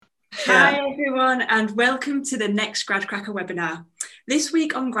Hi everyone, and welcome to the next GradCracker webinar. This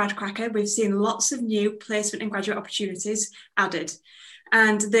week on GradCracker, we've seen lots of new placement and graduate opportunities added,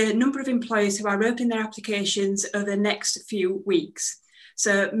 and the number of employers who are opening their applications over the next few weeks.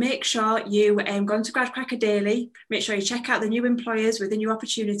 So make sure you go onto GradCracker Daily, make sure you check out the new employers with the new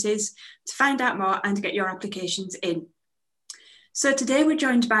opportunities to find out more and to get your applications in. So today we're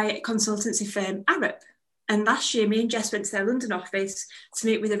joined by consultancy firm Arup. And last year, me and Jess went to their London office to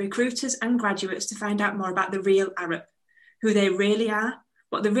meet with the recruiters and graduates to find out more about the real Arup, who they really are,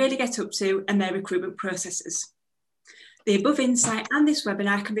 what they really get up to, and their recruitment processes. The above insight and this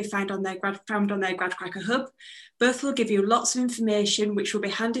webinar can be found on their GradCracker Hub. Both will give you lots of information, which will be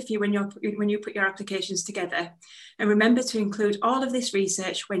handy for you when you put your applications together. And remember to include all of this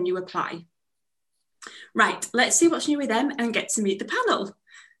research when you apply. Right, let's see what's new with them and get to meet the panel.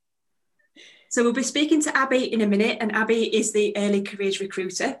 So we'll be speaking to Abby in a minute, and Abby is the early careers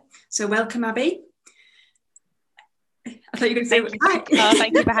recruiter. So welcome, Abby. I thought you were going to say hi. Oh,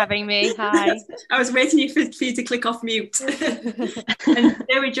 thank you for having me. Hi. I was waiting for you to click off mute. And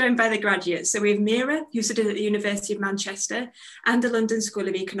today we're joined by the graduates. So we have Mira, who studied at the University of Manchester and the London School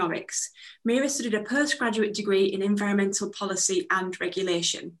of Economics. Mira studied a postgraduate degree in environmental policy and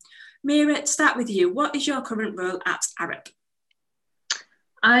regulation. Mira, to start with you, what is your current role at Arup?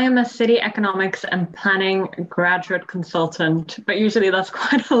 I am a city economics and planning graduate consultant, but usually that's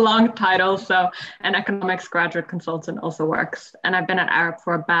quite a long title. So an economics graduate consultant also works. And I've been at Arup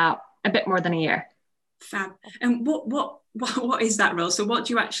for about a bit more than a year. Fab. And what is that role? So what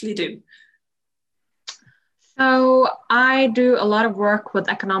do you actually do? So I do a lot of work with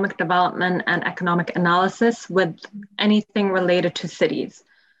economic development and economic analysis with anything related to cities.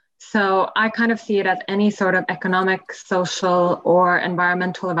 So I kind of see it as any sort of economic, social, or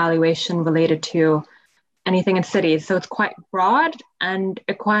environmental evaluation related to anything in cities. So it's quite broad, and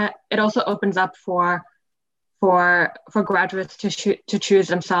it also opens up for graduates to choose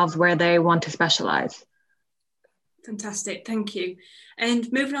themselves where they want to specialize. Fantastic, thank you.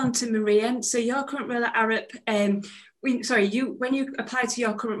 And moving on to Maria, so your current role at Arup, when you applied to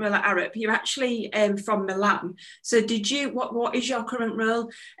your current role at Arup, you're actually from Milan. So what is your current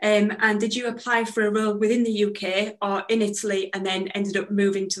role? And did you apply for a role within the UK or in Italy and then ended up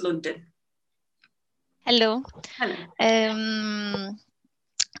moving to London? Hello. Hello.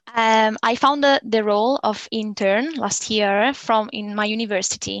 I found the role of intern last year in my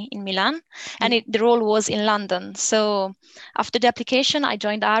university in Milan, and the role was in London. So after the application, I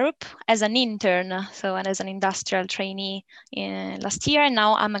joined Arup as an intern, and as an industrial trainee last year, and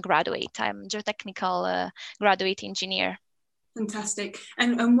now I'm a graduate. I'm a geotechnical graduate engineer. Fantastic.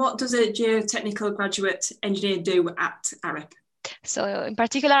 And what does a geotechnical graduate engineer do at Arup? So in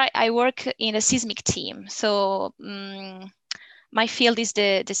particular, I work in a seismic team. So my field is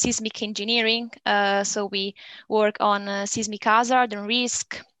the seismic engineering. So we work on seismic hazard and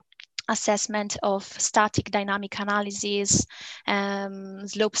risk, assessment of static dynamic analysis,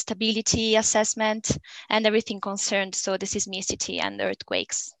 slope stability assessment, and everything concerned, so the seismicity and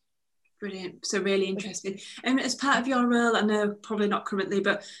earthquakes. Brilliant. So really interesting. And as part of your role, I know probably not currently,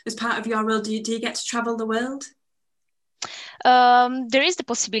 but as part of your role, do you get to travel the world? There is the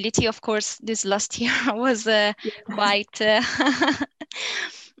possibility, of course. This last year was quite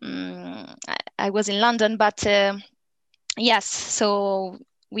I was in London, but yes, so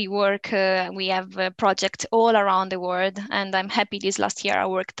we work, we have a project all around the world, and I'm happy this last year I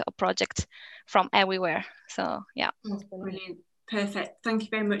worked a project from everywhere. So yeah. That's brilliant. Perfect. Thank you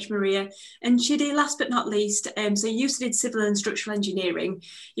very much, Maria. And Chidi, last but not least, so you studied civil and structural engineering.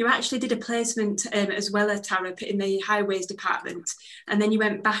 You actually did a placement as well at Arup in the highways department, and then you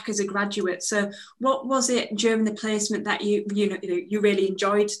went back as a graduate. So what was it during the placement that you really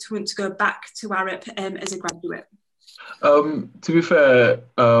enjoyed to want to go back to Arup as a graduate? To be fair,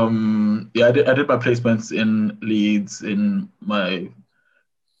 I did my placements in Leeds in my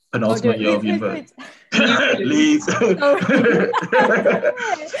penultimate year of university. Leeds.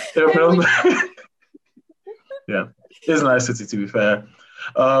 Yeah, it's a nice city, to be fair.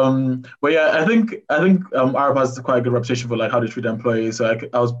 But yeah, I think Arup has quite a good reputation for like how they treat employees. So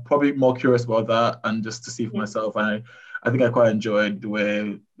I was probably more curious about that and just to see for myself. And I think I quite enjoyed the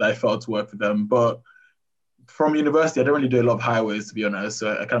way that I felt to work with them. But from university, I don't really do a lot of highways, to be honest.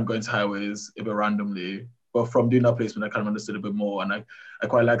 So I kind of go into highways a bit randomly. But from doing that placement, I kind of understood a bit more. And I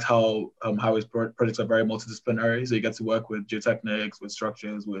quite liked how highways projects are very multidisciplinary. So you get to work with geotechnics, with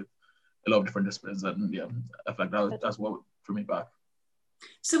structures, with a lot of different disciplines. And yeah, I feel like that's what drew me back.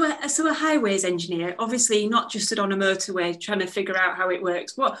 So a highways engineer, obviously not just stood on a motorway trying to figure out how it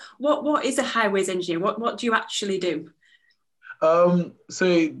works. What is a highways engineer? What do you actually do? So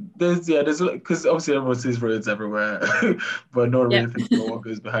there's because obviously everyone sees roads everywhere, but not really thinking about what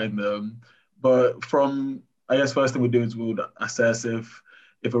goes behind them. But from I guess first thing we do is we would assess if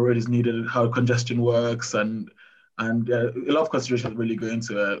a road is needed, how congestion works, and a lot of considerations really go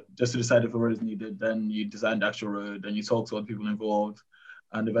into it. Just to decide if a road is needed, then you design the actual road, and you talk to other people involved,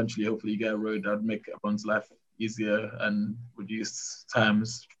 and eventually, hopefully, you get a road that would make everyone's life easier and reduce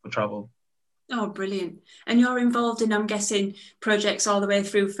times for travel. Oh, brilliant. And you're involved in, I'm guessing, projects all the way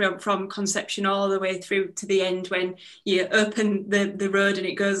through from conception all the way through to the end when you open the road and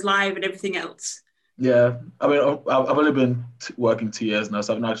it goes live and everything else. Yeah, I mean, I've only been working 2 years now,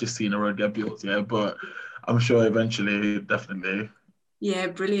 so I've not actually seen a road get built yet, but I'm sure eventually, definitely. Yeah,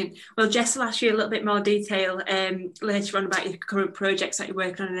 brilliant. Well, Jess will ask you a little bit more detail later on about your current projects that you're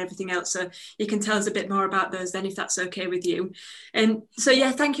working on and everything else. So you can tell us a bit more about those then, if that's okay with you. So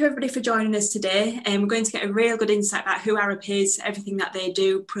yeah, thank you everybody for joining us today. We're going to get a real good insight about who Arup is, everything that they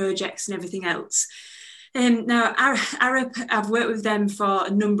do, projects and everything else. Now, Arup, I've worked with them for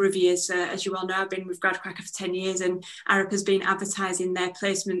a number of years. As you all know, I've been with GradCracker for 10 years, and Arup has been advertising their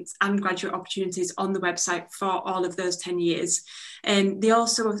placements and graduate opportunities on the website for all of those 10 years. They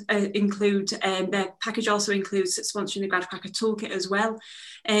also include, their package also includes sponsoring the GradCracker Toolkit as well.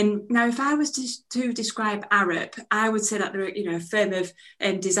 Now, if I was to describe Arup, I would say that they're a firm of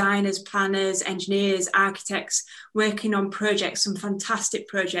designers, planners, engineers, architects working on projects, some fantastic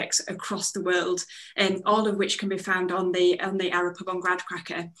projects across the world, all of which can be found on the Arup hub on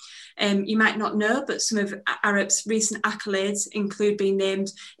GradCracker. You might not know, but some of Arup's recent accolades include being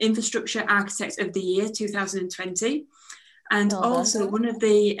named Infrastructure Architect of the Year 2020, and also one of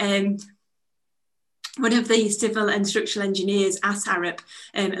the civil and structural engineers at Arup,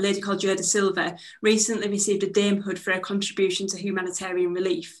 a lady called Jo De Silva, recently received a Damehood for her contribution to humanitarian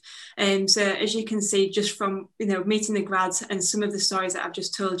relief. So as you can see, just from meeting the grads and some of the stories that I've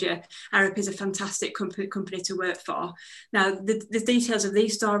just told you, Arup is a fantastic company to work for. Now, the details of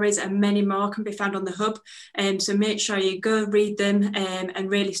these stories and many more can be found on the hub. So make sure you go read them and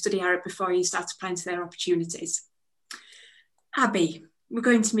really study Arup before you start applying to their opportunities. Abby, we're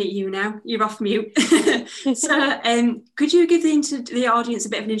going to meet you now. You're off mute. So could you give the audience a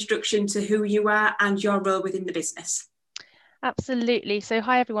bit of an introduction to who you are and your role within the business? Absolutely. So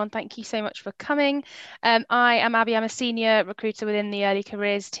hi everyone, thank you so much for coming. I am Abby, I'm a senior recruiter within the early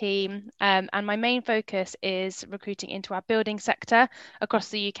careers team, and my main focus is recruiting into our building sector across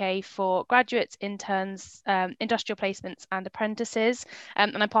the UK for graduates, interns, industrial placements and apprentices.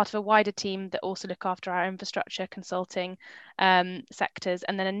 And I'm part of a wider team that also look after our infrastructure consulting sectors.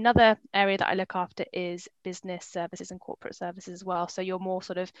 And then another area that I look after is business services and corporate services as well. So you're more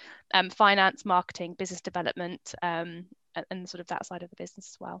sort of finance, marketing, business development, and sort of that side of the business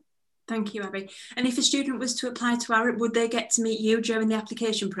as well. Thank you, Abby. And if a student was to apply to Arup, would they get to meet you during the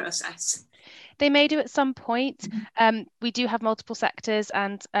application process? They may do at some point. We do have multiple sectors,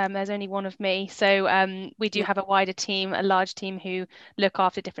 and there's only one of me. So we do have a wider team, a large team who look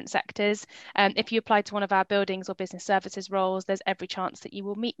after different sectors. If you apply to one of our buildings or business services roles, there's every chance that you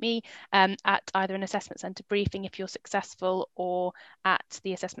will meet me at either an assessment centre briefing if you're successful, or at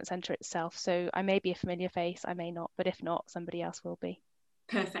the assessment centre itself. So I may be a familiar face, I may not, but if not, somebody else will be.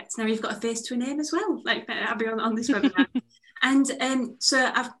 Perfect. Now you've got a face to a name as well, like Abby on this webinar. And so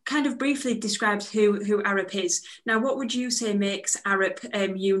I've kind of briefly described who Arup is. Now, what would you say makes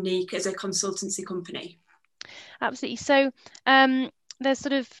Arup unique as a consultancy company? Absolutely. So there's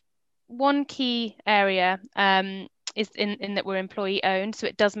sort of one key area is in that we're employee owned, so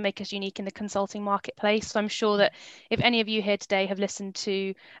it does make us unique in the consulting marketplace. So I'm sure that if any of you here today have listened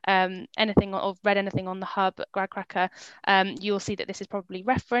to anything or read anything on the hub at GradCracker, you'll see that this is probably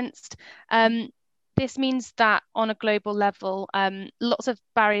referenced. This means that on a global level, lots of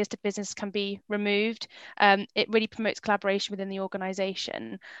barriers to business can be removed. It really promotes collaboration within the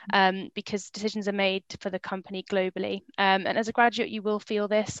organisation because decisions are made for the company globally. And as a graduate, you will feel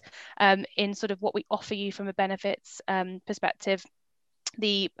this in sort of what we offer you from a benefits perspective,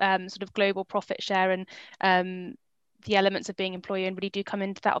 the sort of global profit share and the elements of being employee owned really do come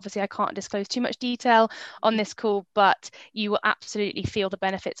into that. Obviously, I can't disclose too much detail on this call, but you will absolutely feel the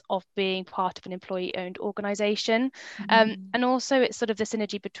benefits of being part of an employee owned organisation. And also it's sort of the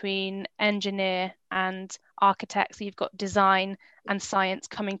synergy between engineer and architect. So you've got design and science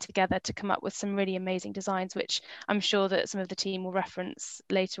coming together to come up with some really amazing designs, which I'm sure that some of the team will reference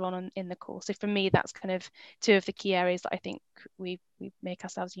later on in the course. So for me, that's kind of two of the key areas that I think we make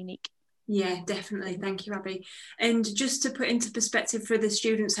ourselves unique. Yeah, definitely. Thank you, Abby. And just to put into perspective for the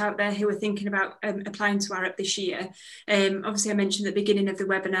students out there who are thinking about applying to Arup this year, obviously I mentioned at the beginning of the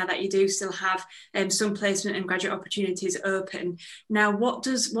webinar that you do still have some placement and graduate opportunities open. Now, what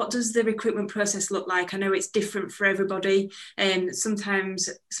does the recruitment process look like? I know it's different for everybody. Sometimes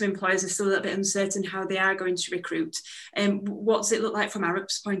some employers are still a little bit uncertain how they are going to recruit. What does it look like from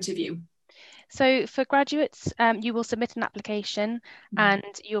Arup's point of view? So for graduates, you will submit an application and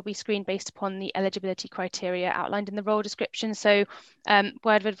you'll be screened based upon the eligibility criteria outlined in the role description. So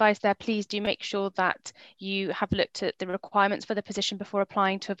word of advice there, please do make sure that you have looked at the requirements for the position before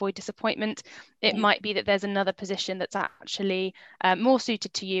applying to avoid disappointment. It might be that there's another position that's actually more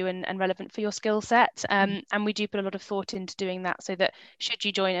suited to you and relevant for your skill set. And we do put a lot of thought into doing that so that should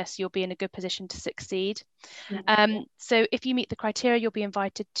you join us, you'll be in a good position to succeed. So if you meet the criteria, you'll be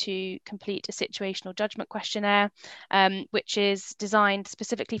invited to complete a situational judgment questionnaire, which is designed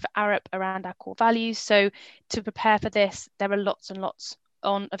specifically for Arup around our core values. So to prepare for this, there are lots and lots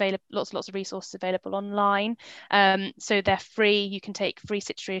of resources available online. So they're free. You can take free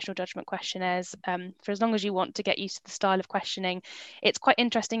situational judgment questionnaires for as long as you want to get used to the style of questioning. It's quite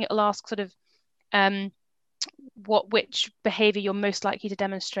interesting. It'll ask sort of which behavior you're most likely to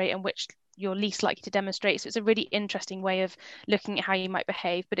demonstrate and which you're least likely to demonstrate. So it's a really interesting way of looking at how you might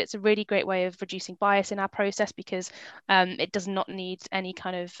behave, but it's a really great way of reducing bias in our process because it does not need any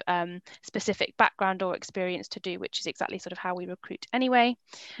kind of specific background or experience to do, which is exactly sort of how we recruit anyway.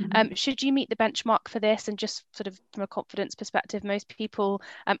 Should you meet the benchmark for this, and just sort of from a confidence perspective, most people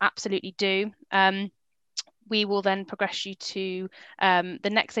absolutely do. We will then progress you to the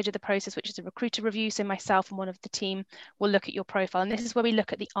next stage of the process, which is a recruiter review. So myself and one of the team will look at your profile. And this is where we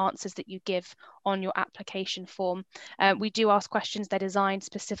look at the answers that you give on your application form. We do ask questions. They're designed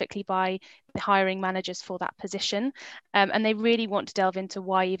specifically by the hiring managers for that position. And they really want to delve into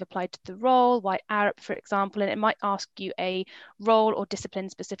why you've applied to the role, why Arup, for example, and it might ask you a role or discipline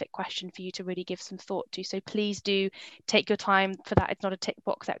specific question for you to really give some thought to. So please do take your time for that. It's not a tick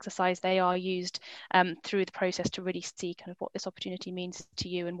box exercise. They are used through the process to really see kind of what this opportunity means to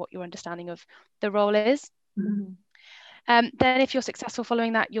you and what your understanding of the role is. Then if you're successful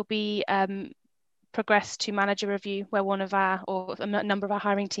following that, you'll be progressed to manager review, where one of our or a number of our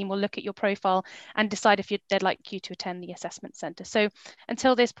hiring team will look at your profile and decide if they'd like you to attend the assessment centre. So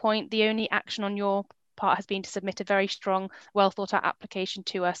until this point, the only action on your part has been to submit a very strong, well thought out application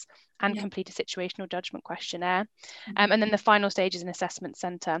to us and complete a situational judgment questionnaire. And then the final stage is an assessment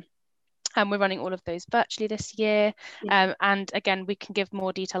centre. And we're running all of those virtually this year. And again, we can give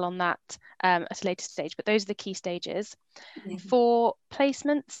more detail on that at a later stage, but those are the key stages. For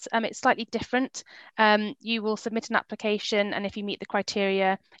placements, it's slightly different. You will submit an application, and if you meet the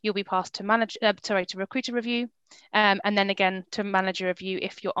criteria, you'll be passed to recruiter review. And then again, to manager review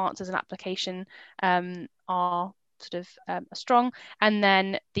if your answers and application are sort of strong. And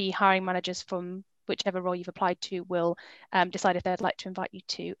then the hiring managers from whichever role you've applied to will decide if they'd like to invite you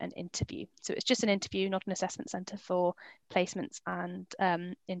to an interview. So it's just an interview, not an assessment centre for placements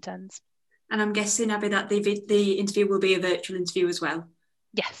and interns. And I'm guessing, Abby, that the interview will be a virtual interview as well.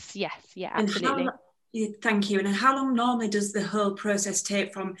 Yes, yeah, absolutely. Thank you. And how long normally does the whole process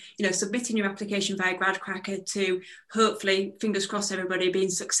take from, submitting your application via GradCracker to hopefully, fingers crossed, everybody being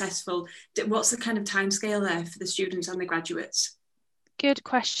successful? What's the kind of timescale there for the students and the graduates? Good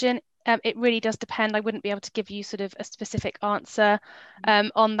question. It really does depend. I wouldn't be able to give you sort of a specific answer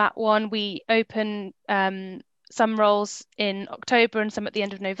on that one. We open some roles in October and some at the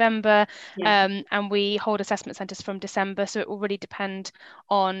end of November, and we hold assessment centres from December. So it will really depend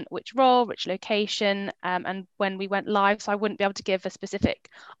on which role, which location, and when we went live. So I wouldn't be able to give a specific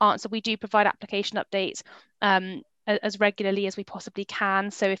answer. We do provide application updates as regularly as we possibly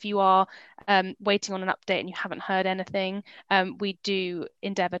can. So if you are waiting on an update and you haven't heard anything, we do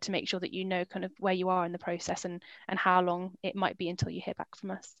endeavour to make sure that you know kind of where you are in the process and how long it might be until you hear back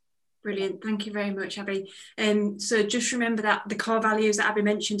from us. Brilliant. Thank you very much, Abby. So just remember that the core values that Abby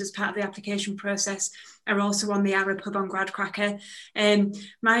mentioned as part of the application process are also on the Arup Hub on GradCracker.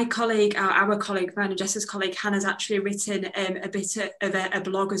 My colleague, our colleague, mine and Jess's colleague, Hannah's actually written a bit of a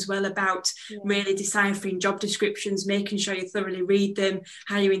blog as well about really deciphering job descriptions, making sure you thoroughly read them,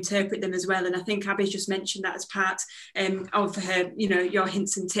 how you interpret them as well. And I think Abby's just mentioned that as part of her, your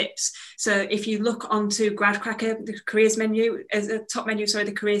hints and tips. So if you look onto GradCracker, the careers menu, the top menu,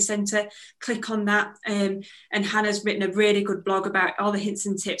 the careers centre, click on that. And Hannah's written a really good blog about all the hints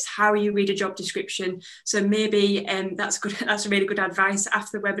and tips, how you read a job description. So maybe that's a really good advice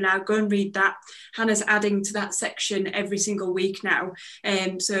after the webinar. Go and read that. Hannah's adding to that section every single week now.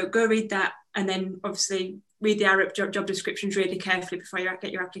 So go read that, and then obviously read the ARUP job descriptions really carefully before you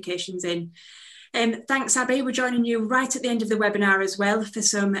get your applications in. Thanks, Abby. We're joining you right at the end of the webinar as well for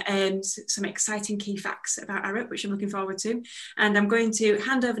some exciting key facts about ARUP, which I'm looking forward to. And I'm going to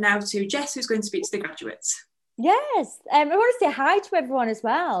hand over now to Jess, who's going to speak to the graduates. Yes, I want to say hi to everyone as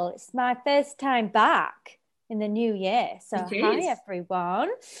well. It's my first time back in the new year, so hi everyone.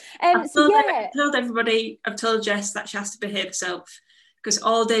 I've told Jess that she has to behave herself, because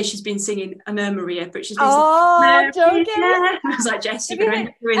all day she's been singing Amir Maria, but she's been joking. I was like, Jess, you're going to end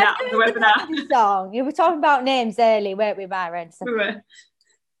up doing that on the webinar. Song. You were talking about names early, weren't we, Myra? So, we were.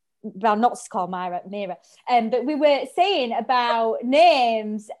 Well, not to call Mira, but we were saying about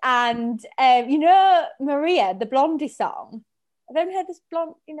names and, you know, Maria, the Blondie song. Have you ever heard this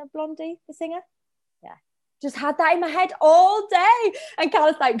Blondie, the singer? Yeah. Just had that in my head all day. And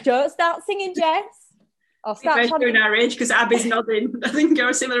Carla's like, don't start singing, Jess. Or start doing our age, because Abby's nodding. I think you're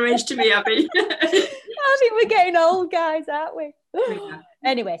a similar age to me, Abby. I think we're getting old, guys, aren't we?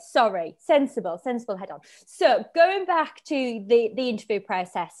 Anyway, sorry. Sensible head on. So going back to the interview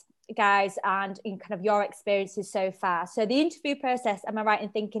process, guys, and in kind of your experiences so far. So the interview process, am I right in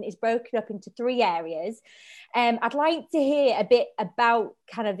thinking, is broken up into 3 areas. I'd like to hear a bit about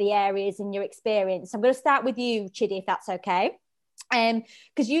kind of the areas in your experience. I'm going to start with you, Chidi, if that's okay.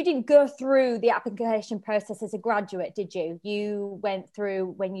 Because you didn't go through the application process as a graduate, did you? You went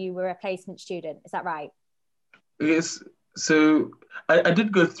through when you were a placement student. Is that right? Yes. So I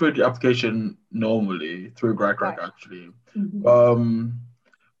did go through the application normally through GradCrack, actually. Mm-hmm.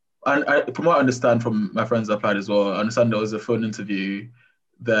 And from what I understand from my friends that applied as well, I understand there was a phone interview,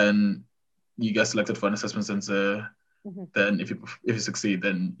 then you get selected for an assessment center, then if you succeed,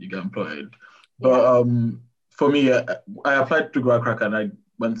 then you get employed. But for me, I applied to GradCrack and I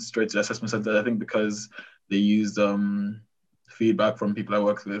went straight to the assessment center, I think because they used feedback from people I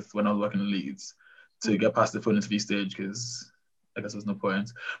worked with when I was working in Leeds to get past the phone interview stage, because I guess there's no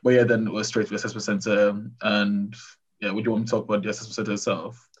point. But yeah, then it was straight to the assessment center. And yeah, would you want me to talk about the assessment center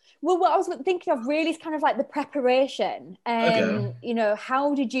itself? Well, what I was thinking of really is kind of like the preparation. You know,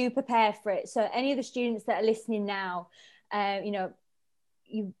 how did you prepare for it? So any of the students that are listening now, you know,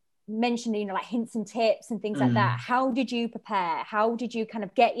 you mentioned, you know, like hints and tips and things like that. How did you prepare? How did you kind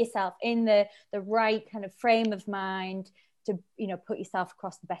of get yourself in the right kind of frame of mind to, you know, put yourself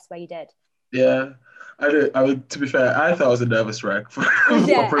across the best way you did? Yeah, I would, to be fair, I thought I was a nervous wreck. And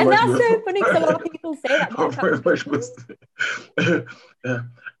that's so funny because a lot of people say that. Yeah.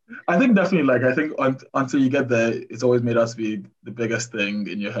 I think definitely, like, I think until you get there, it's always made out to be the biggest thing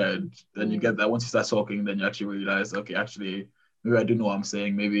in your head. Then you get there, once you start talking, then you actually realize, okay, actually, maybe I do know what I'm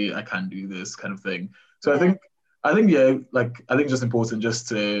saying, maybe I can do this kind of thing. So I think it's just important just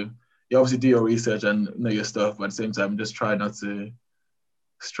to, you obviously do your research and know your stuff, but at the same time, just try not to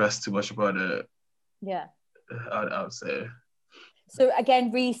stress too much about it. Yeah. I would say. So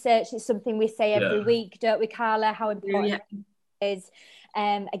again, research is something we say every week, don't we, Carla? How important it is.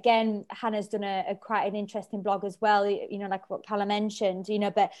 Again, Hannah's done quite an interesting blog as well, you know, like what Carla mentioned, you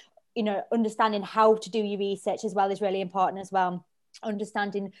know, but, you know, understanding how to do your research as well is really important as well.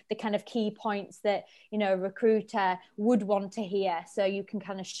 Understanding the kind of key points that, you know, a recruiter would want to hear, so you can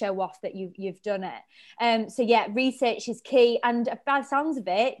kind of show off that you've done it. So yeah, research is key, and by the sounds of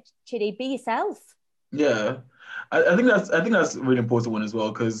it, Chidi, be yourself. Yeah, I think that's a really important one as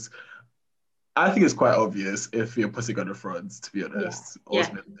well, because I think it's quite obvious if you're putting on the front, to be honest,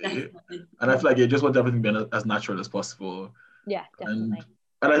 ultimately. And I feel like you just want everything to be as natural as possible. Yeah, definitely.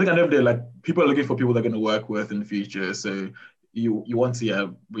 And I think at the end of the day, like, people are looking for people they're going to work with in the future. So you want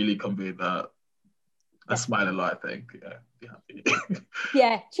to really convey that smile a lot, I think. Yeah, be happy.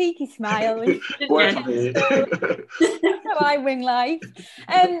 Yeah, cheeky smile. That's how I wing life.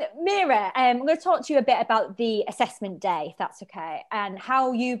 Mira, I'm going to talk to you a bit about the assessment day, if that's okay, and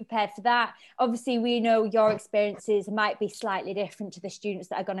how you prepared for that. Obviously, we know your experiences might be slightly different to the students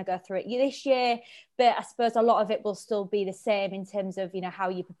that are going to go through it this year, but I suppose a lot of it will still be the same in terms of, you know, how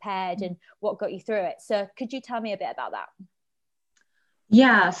you prepared and what got you through it. So could you tell me a bit about that?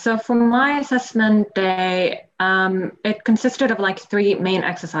 Yeah, so for my assessment day, it consisted of like 3 main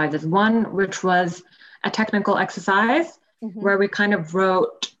exercises. One, which was a technical exercise where we kind of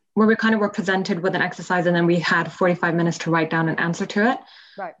were presented with an exercise, and then we had 45 minutes to write down an answer to it.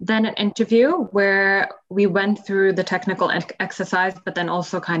 Right. Then an interview where we went through the technical exercise, but then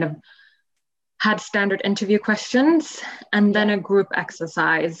also kind of had standard interview questions, and then a group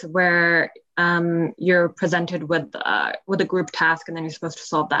exercise where you're presented with a group task, and then you're supposed to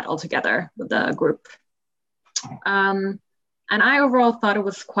solve that all together with the group. And I overall thought it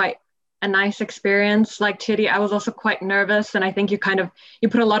was quite a nice experience. Like Chidi, I was also quite nervous, and I think you put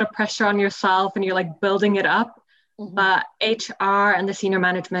a lot of pressure on yourself and you're like building it up. Mm-hmm. But HR and the senior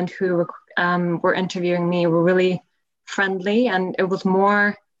management who were interviewing me were really friendly, and it was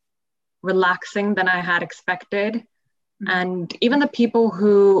more relaxing than I had expected. Mm-hmm. And even the people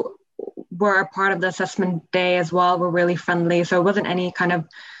who were a part of the assessment day as well were really friendly. So it wasn't any kind of,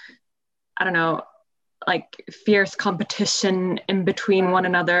 I don't know, like fierce competition in between one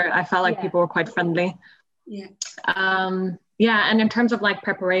another. I felt like people were quite friendly. Yeah. And in terms of like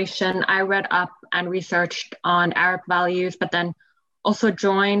preparation, I read up and researched on Arup values, but then also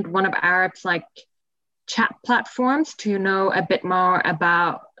joined one of Arup's like chat platforms to know a bit more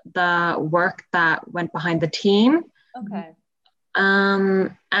about the work that went behind the team. Okay. I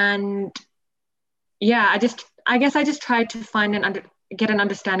guess I just tried to find get an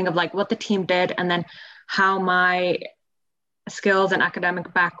understanding of like what the team did, and then how my skills and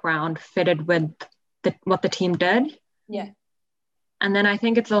academic background fitted with what the team did. Yeah. And then I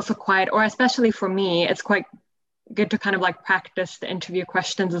think it's also especially for me, it's quite good to kind of like practice the interview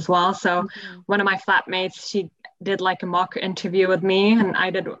questions as well. So one of my flatmates, she did like a mock interview with me, and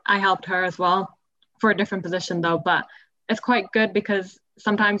I helped her as well for a different position though. But it's quite good because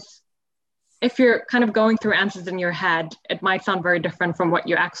sometimes if you're kind of going through answers in your head, it might sound very different from what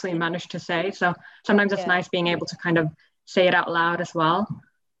you actually managed to say. So sometimes it's nice being able to kind of say it out loud as well.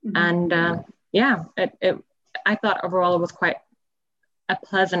 Mm-hmm. And I thought overall it was quite a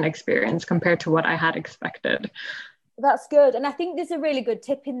pleasant experience compared to what I had expected. That's good. And I think there's a really good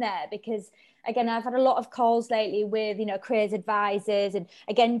tip in there because, again, I've had a lot of calls lately with, careers advisors and,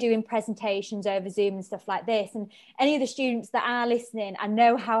 again, doing presentations over Zoom and stuff like this. And any of the students that are listening, I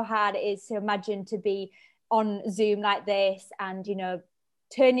know how hard it is to imagine to be on Zoom like this and,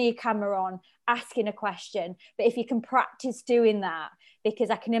 turning your camera on, asking a question. But if you can practice doing that, because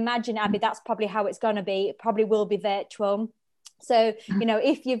I can imagine, Abby, that's probably how it's going to be. It probably will be virtual. So,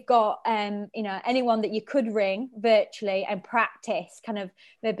 if you've got, anyone that you could ring virtually and practice kind of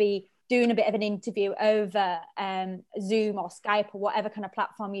maybe doing a bit of an interview over Zoom or Skype or whatever kind of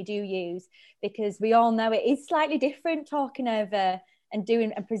platform you do use, because we all know it is slightly different talking over and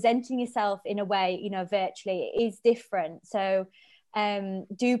doing and presenting yourself in a way, virtually. It is different. So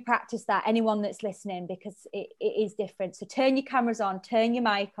do practice that, anyone that's listening, because it is different. So turn your cameras on, turn your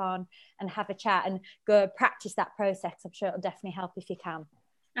mic on and have a chat and go practice that process. I'm sure it'll definitely help if you can.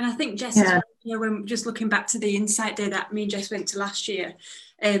 And I think Jess, when just looking back to the Insight Day that me and Jess went to last year,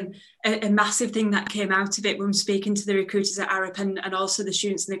 a massive thing that came out of it when speaking to the recruiters at Arup and also the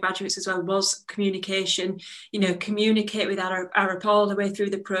students and the graduates as well was communication. Communicate with Arup all the way through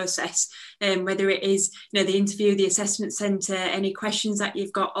the process, whether it is the interview, the assessment centre, any questions that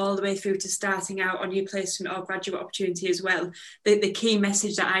you've got all the way through to starting out on your placement or graduate opportunity as well. The key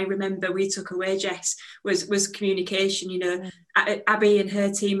message that I remember we took away, Jess, was communication. Abby and her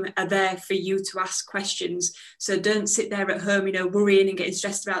team are there for you to ask questions. So don't sit there at home, worrying and getting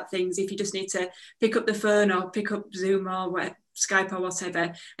stressed about things. If you just need to pick up the phone or pick up Zoom or Skype or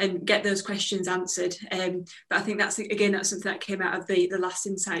whatever and get those questions answered. But I think that's something that came out of the last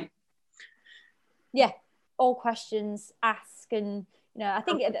Insight. Yeah, all questions, ask. And, I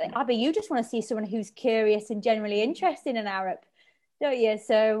think, Abby, you just want to see someone who's curious and generally interested in Arup, don't you?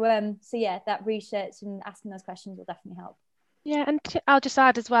 So that research and asking those questions will definitely help. Yeah, and I'll just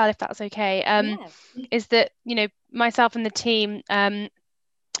add as well, if that's okay, is that, myself and the team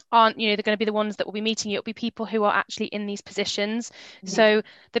aren't, they're going to be the ones that will be meeting you. It'll be people who are actually in these positions. Yeah. So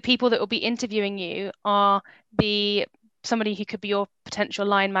the people that will be interviewing you are somebody who could be your potential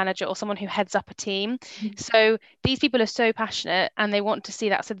line manager or someone who heads up a team. Mm-hmm. So these people are so passionate and they want to see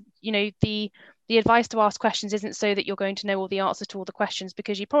that. So, the advice to ask questions isn't so that you're going to know all the answers to all the questions,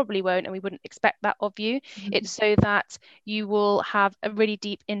 because you probably won't, and we wouldn't expect that of you. Mm-hmm. It's so that you will have a really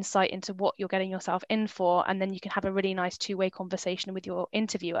deep insight into what you're getting yourself in for, and then you can have a really nice two-way conversation with your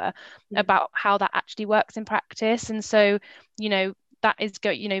interviewer about how that actually works in practice. And so, that is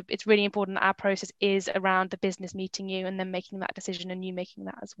it's really important that our process is around the business meeting you and then making that decision and you making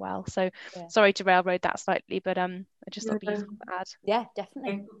that as well. So sorry to railroad that slightly, but I just thought it'd be useful to add. Yeah,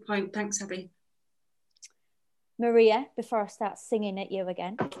 definitely. Good point. Thanks, Abby. Maria, before I start singing at you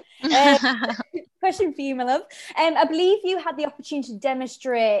again, question for you, my love. I believe you had the opportunity to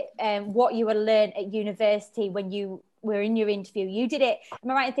demonstrate what you had learned at university when you were in your interview. You did it, am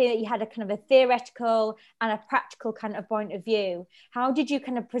I right in saying that you had a kind of a theoretical and a practical kind of point of view? How did you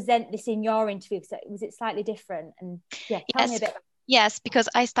kind of present this in your interview? Was it slightly different? And tell me a bit. Yes, because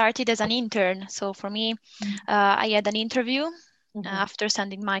I started as an intern. So for me, I had an interview after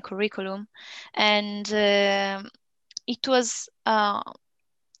sending my curriculum, and it was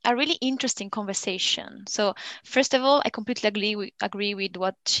a really interesting conversation. So first of all, I completely agree with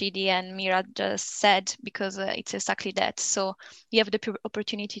what Chidi and Mira just said, because it's exactly that. So you have the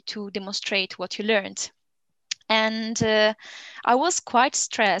opportunity to demonstrate what you learned. And I was quite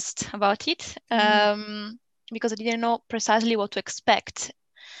stressed about it because I didn't know precisely what to expect.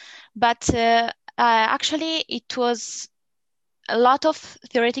 But actually, it was a lot of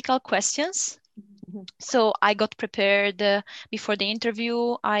theoretical questions. So I got prepared before the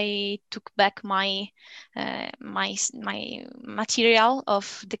interview. I took back my material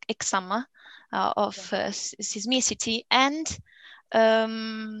of the exam of seismicity, and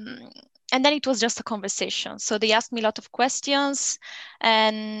then it was just a conversation. So they asked me a lot of questions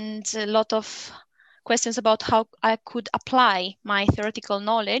and a lot of questions about how I could apply my theoretical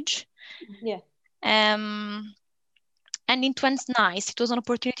knowledge. Yeah. And it was nice. It was an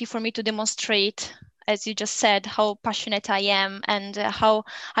opportunity for me to demonstrate, as you just said, how passionate I am and how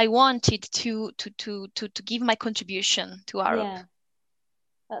I wanted to give my contribution to Arup. Yeah,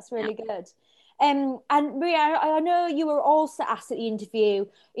 that's really good. And Maria, I know you were also asked at the interview,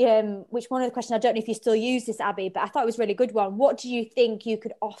 which one of the questions, I don't know if you still use this, Abby, but I thought it was a really good one. What do you think you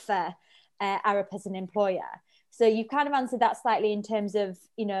could offer Arup as an employer? So you kind of answered that slightly in terms of,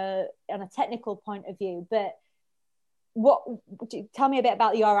 on a technical point of view, but tell me a bit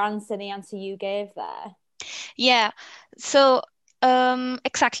about your answer, the answer you gave there. Yeah, so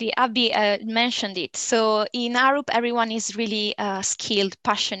exactly, Abby mentioned it. So in Arup, everyone is really skilled,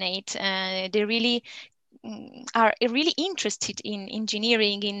 passionate, they really are really interested in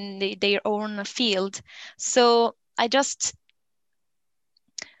engineering in their own field. So I just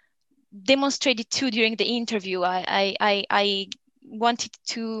demonstrated too during the interview. I wanted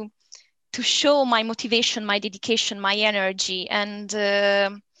to show my motivation, my dedication, my energy, and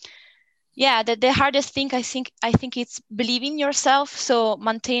the hardest thing I think it's believe in yourself. So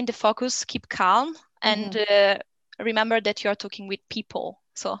maintain the focus, keep calm, and remember that you are talking with people.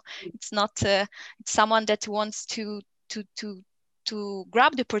 So it's not it's someone that wants to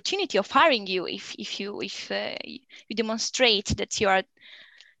grab the opportunity of hiring you if you demonstrate that you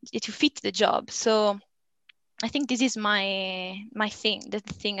fit the job. So I think this is my thing, the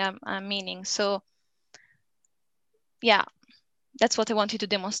thing I'm meaning. So yeah, that's what I wanted to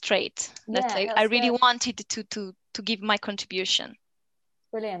demonstrate. I really wanted to give my contribution.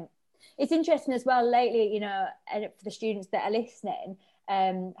 Brilliant. It's interesting as well lately, and for the students that are listening,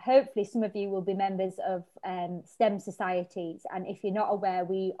 hopefully some of you will be members of STEM societies. And if you're not aware,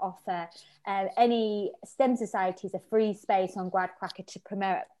 we offer any STEM societies a free space on GradCracker to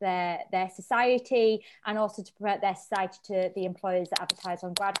promote their society, and also to promote their society to the employers that advertise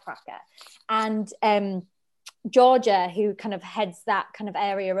on GradCracker. And Georgia, who kind of heads that kind of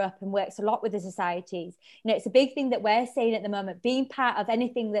area up and works a lot with the societies, it's a big thing that we're seeing at the moment. Being part of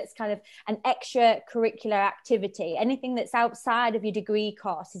anything that's kind of an extracurricular activity, anything that's outside of your degree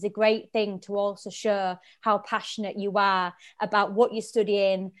course, is a great thing to also show how passionate you are about what you're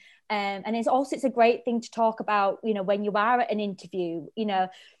studying. And it's a great thing to talk about, when you are at an interview,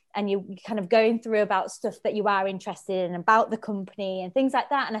 and you're kind of going through about stuff that you are interested in, about the company and things like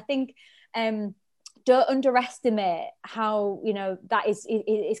that. And I think don't underestimate how, that is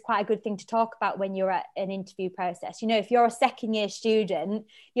quite a good thing to talk about when you're at an interview process. If you're a second year student,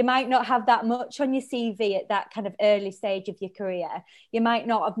 you might not have that much on your CV at that kind of early stage of your career. You might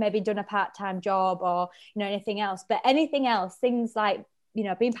not have maybe done a part-time job or, anything else, but anything else, things like,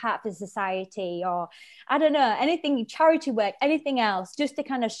 being part of the society, or I don't know, anything, charity work, anything else, just to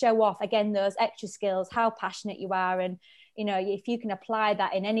kind of show off, again, those extra skills, how passionate you are. And if you can apply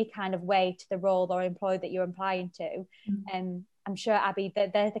that in any kind of way to the role or employee that you're applying to, I'm sure, Abby,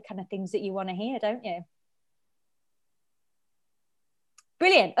 they're the kind of things that you want to hear, don't you?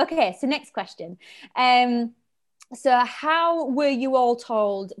 Brilliant. Okay, so next question. So how were you all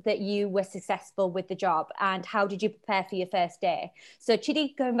told that you were successful with the job, and how did you prepare for your first day? So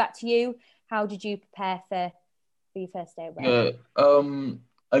Chidi, going back to you, how did you prepare for your first day? Yeah,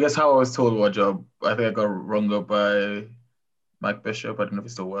 I guess how I was told what job, I think I got rung up by Mike Bishop. I don't know if he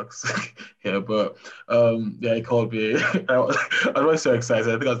still works here, but yeah, he called me. I was so excited.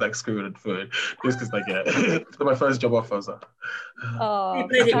 I think I was like screaming at food just because, like, yeah, my first job offer was like, oh, I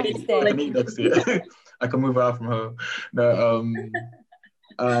can eat next year. I can move out from home. No,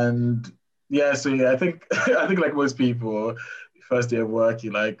 and yeah, so yeah, I think like most people, first day of work,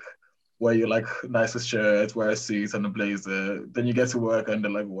 you like wear your like nicest shirt, wear a suit and a blazer. Then you get to work and they're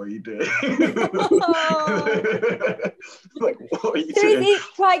like, "What are you doing?" Like, what are you doing? Is it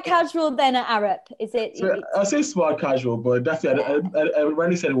quite casual then at Arup? Is it? So I say smart casual, but definitely I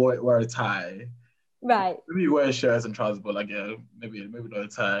rarely said wear a tie. Right. Maybe you wear shirts and trousers, but like maybe not a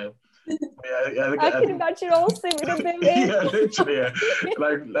tie. Yeah, I can imagine all suited and booted. Yeah, literally, yeah.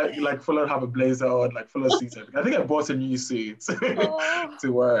 like Fuller have a blazer on, like Fuller suits. I think I bought a new suit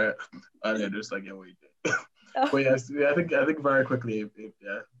to wear, and they're just like, yeah, what you did. But yeah, I think very quickly,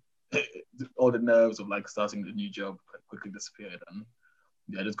 all the nerves of like starting the new job quickly disappeared, and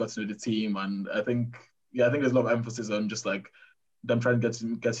I just got to know the team, and I think there's a lot of emphasis on just like them trying to get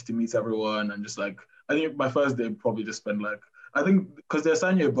you to meet everyone, and just like I think my first day probably just spent like I think because they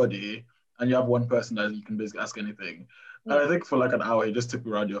assign you a buddy and you have one person that you can basically ask anything. Yeah. And I think for like an hour he just took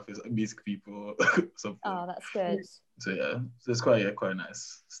me around the office, meeting people. Oh, that's good. So yeah, so it's quite a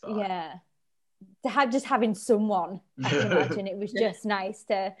nice start. Yeah. To have just having someone, I can imagine it was just nice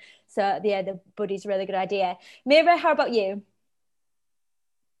to. So yeah, the buddy's a really good idea. Mira, how about you?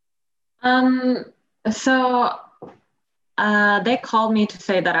 So they called me to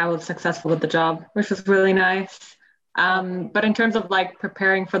say that I was successful with the job, which was really nice. But in terms of like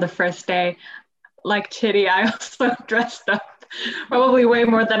preparing for the first day, like Chidi, I also dressed up probably way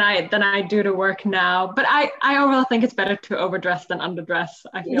more than I do to work now. But I overall think it's better to overdress than underdress.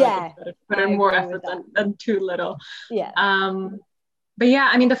 I feel like it's better to put in more effort than too little. Yeah. But yeah,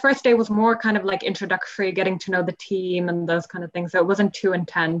 I mean, the first day was more kind of like introductory, getting to know the team and those kind of things. So it wasn't too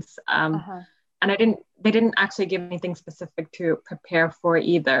intense. And they didn't actually give anything specific to prepare for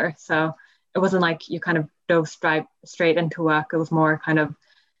either. So it wasn't like you kind of dove straight into work. It was more kind of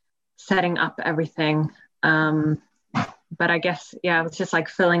setting up everything. But I guess, it was just like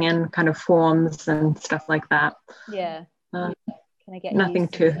filling in kind of forms and stuff like that. Yeah. Can I get nothing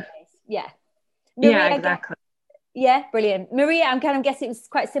too? Yeah. Maria, yeah, exactly. Yeah, brilliant. Maria, I'm kind of guessing it was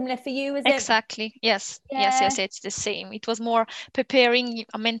quite similar for you, is it? Exactly. Yes. Yeah. Yes, it's the same. It was more preparing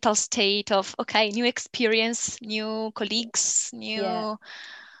a mental state of, okay, new experience, new colleagues, new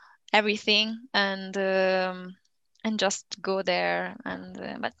everything, and just go there.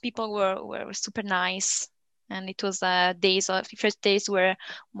 And but people were super nice. And it was first days were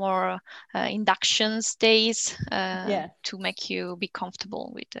more inductions days to make you be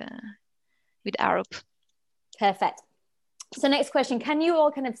comfortable with Arup. Perfect. So next question, can you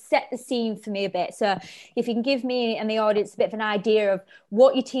all kind of set the scene for me a bit? So if you can give me and the audience a bit of an idea of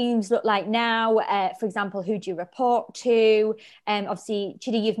what your teams look like now, for example, who do you report to? Obviously,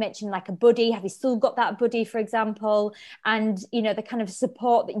 Chidi, you've mentioned like a buddy. Have you still got that buddy, for example? And, the kind of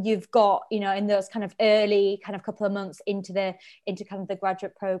support that you've got, in those kind of early kind of couple of months into kind of the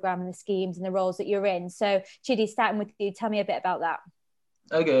graduate program and the schemes and the roles that you're in. So Chidi, starting with you, tell me a bit about that.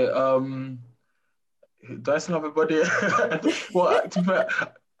 Okay. Do I still have a buddy? Well,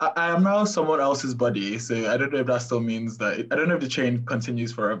 I am now someone else's buddy, so I don't know if that still means that. I don't know if the chain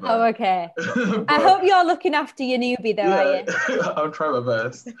continues forever. Oh, okay. I hope you're looking after your newbie, though, are you? I'm trying my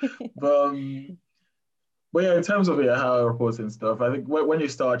best. But yeah, in terms of how I report and stuff, I think when you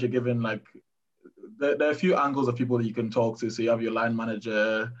start, you're given like there are a few angles of people that you can talk to. So you have your line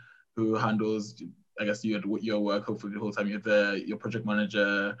manager who handles, I guess, your work. Hopefully, the whole time you're there. Your project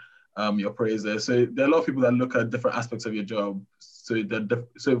manager. Your appraiser. So there are a lot of people that look at different aspects of your job. So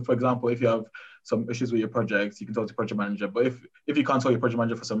for example, if you have some issues with your project, you can talk to your project manager. But if you can't talk to your project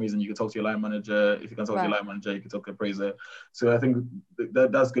manager for some reason, you can talk to your line manager. If you can't talk to your line manager, you can talk to your appraiser. So I think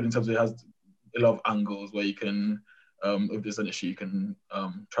that's good in terms of it has a lot of angles where you can, if there's an issue, you can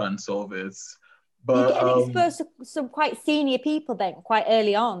try and solve it. But you get exposed to some quite senior people then quite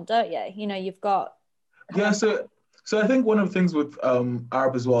early on, don't you? You've got... Yeah, so I think one of the things with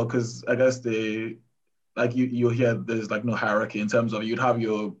Arup as well, because I guess you'll hear there's like no hierarchy in terms of you'd have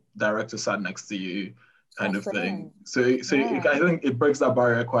your director sat next to you kind of thing. So I think it breaks that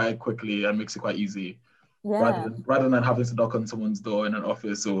barrier quite quickly and makes it quite easy. Yeah. Rather than having to knock on someone's door in an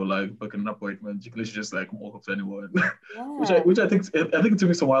office or like book an appointment, you can literally just like walk up to anyone. Yeah. which I think it took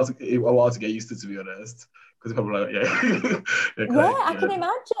me a while to get used to be honest. Because people are like, I can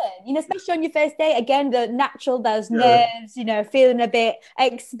imagine. Especially on your first day, again, those nerves, feeling a bit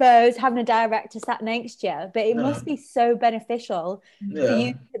exposed, having a director sat next to you. But it must be so beneficial for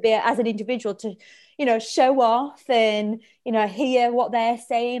you to be, as an individual, to, show off and, hear what they're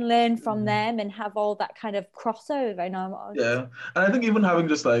saying, learn from them, and have all that kind of crossover. Yeah, and I think even having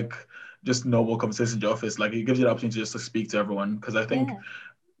just normal conversations in the office, like it gives you the opportunity just to speak to everyone. Because I think.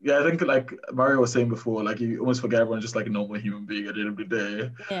 Yeah, I think like Mario was saying before, like you almost forget everyone's just like a normal human being at the end of the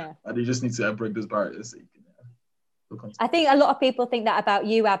day. Yeah. And you just need to break those barriers. So you can, I think a lot of people think that about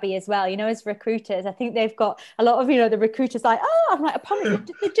you, Abby, as well. As recruiters, I think they've got a lot of, the recruiters like, I'm like, I promise,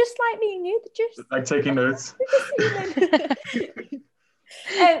 they're just like me and you. They're just like taking notes.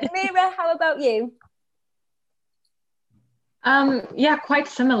 Mira, how about you? Yeah, quite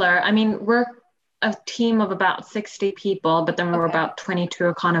similar. I mean, we're a team of about 60 people, but then we're about 22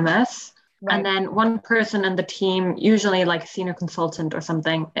 economists. Right. And then one person in the team, usually like a senior consultant or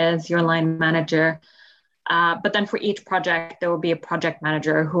something, is your line manager. But then for each project, there will be a project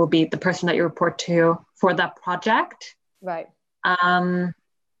manager who will be the person that you report to for that project. Right.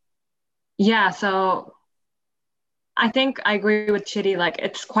 Yeah, so I think I agree with Chidi, like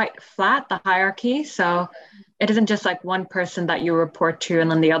it's quite flat, the hierarchy. So it isn't just like one person that you report to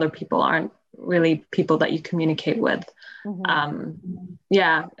and then the other people aren't really people that you communicate with.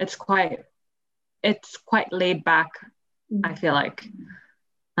 Yeah, it's quite laid back, I feel like.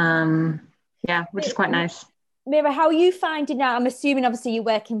 Yeah, which is quite nice. Mira, how are you finding out? I'm assuming obviously you're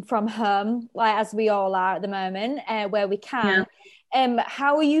working from home, like as we all are at the moment, where we can. Yeah.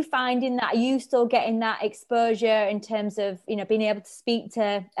 How are you finding that? Are you still getting that exposure in terms of, you know, being able to speak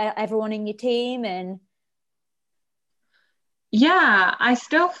to everyone in your team? And yeah, I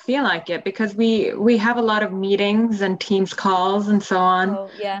still feel like it because we have a lot of meetings and Teams calls and so on. Oh,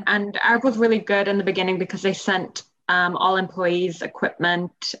 yeah. And Arab was really good in the beginning because they sent all employees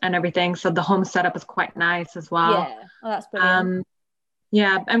equipment and everything. So the home setup is quite nice as well. Yeah, well, that's brilliant.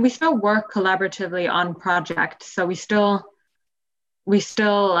 Yeah, and we still work collaboratively on projects. So we still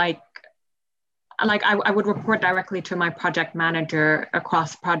like I would report directly to my project manager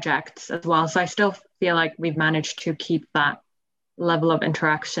across projects as well. So I still feel like we've managed to keep that level of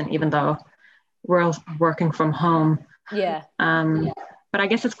interaction, even though we're working from home. Yeah. But I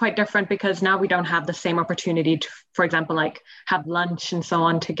guess it's quite different because now we don't have the same opportunity to, for example, like have lunch and so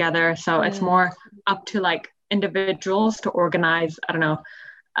on together. So it's more up to like individuals to organize, I don't know,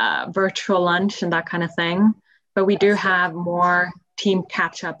 virtual lunch and that kind of thing. But we do have more team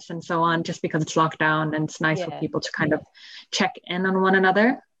catch-ups and so on just because it's lockdown and it's nice for people to kind of check in on one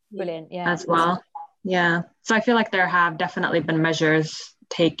another. Brilliant, yeah. As well. Yeah. So I feel like there have definitely been measures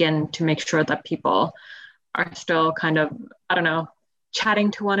taken to make sure that people are still kind of, I don't know,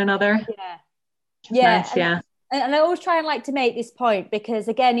 chatting to one another. Yeah. Nice, yeah. And I always try and like to make this point because,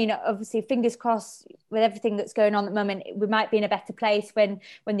 again, you know, obviously fingers crossed with everything that's going on at the moment, we might be in a better place when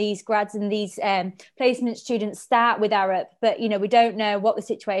these grads and these placement students start with Arup. But, you know, we don't know what the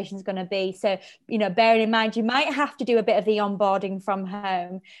situation is going to be. So, you know, bearing in mind, you might have to do a bit of the onboarding from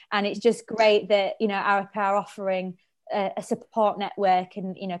home. And it's just great that, you know, Arup are offering a support network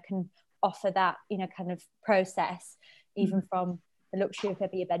and, you know, can offer that, you know, kind of process, even from the luxury of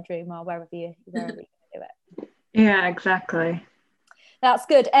maybe your bedroom or wherever you do it. Yeah, exactly. That's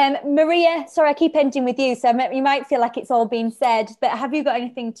good. Maria, sorry, I keep ending with you, so you might feel like it's all been said, but have you got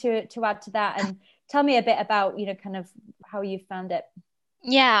anything to add to that? And tell me a bit about, you know, kind of how you found it.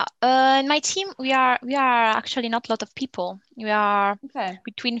 Yeah, in my team, we are actually not a lot of people. We are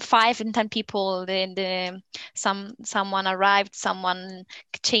between 5 and 10 people. Someone arrived, someone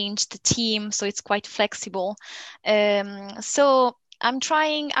changed the team, so it's quite flexible. So I'm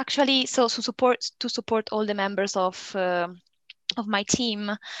trying actually to support all the members of my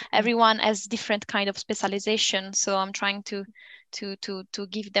team. Everyone has different kind of specialization, so I'm trying to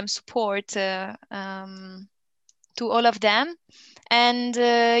give them support to all of them. And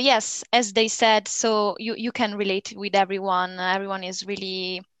yes, as they said, so you can relate with everyone. Everyone is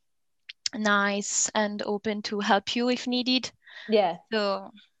really nice and open to help you if needed. Yeah.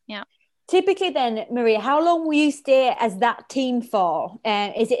 So yeah. Typically then, Maria, how long will you stay as that team for?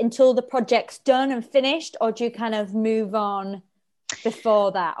 Is it until the project's done and finished, or do you kind of move on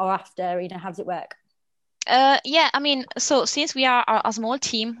before that or after? You know, how does it work? Yeah, I mean, so since we are a small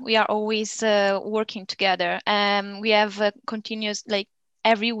team, we are always working together. We have continuous, like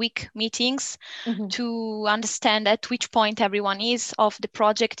every week meetings to understand at which point everyone is of the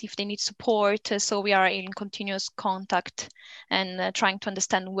project, if they need support. So we are in continuous contact and trying to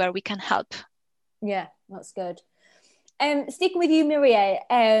understand where we can help. Yeah, that's good. Sticking with you, Maria,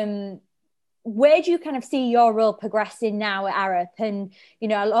 where do you kind of see your role progressing now at Arup? And, you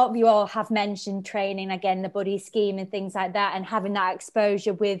know, a lot of you all have mentioned training, again, the buddy scheme and things like that, and having that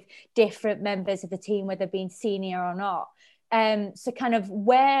exposure with different members of the team, whether being senior or not. So kind of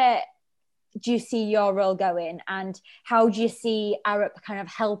where do you see your role going, and how do you see Arup kind of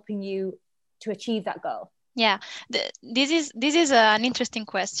helping you to achieve that goal? Yeah, this is an interesting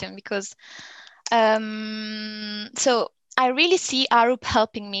question because so I really see Arup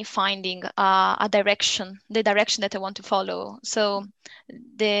helping me finding the direction that I want to follow. So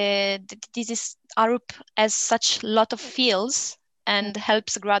Arup has such a lot of fields and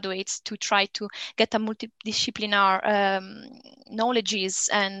helps graduates to try to get a multidisciplinary knowledges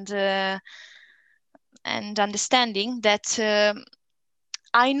and understanding that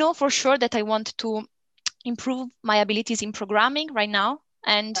I know for sure that I want to improve my abilities in programming right now.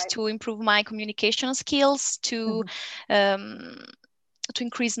 and to improve my communication skills, to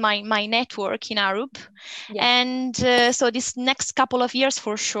increase my network in Arup. And so this next couple of years,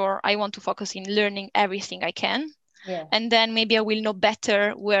 for sure, I want to focus in learning everything I can. And then maybe I will know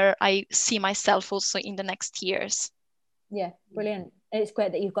better where I see myself also in the next years. Yeah, brilliant. It's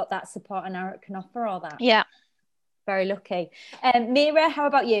great that you've got that support and Arup can offer all that. Yeah. Very lucky. Mira, how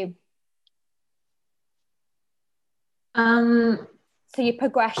about you? So your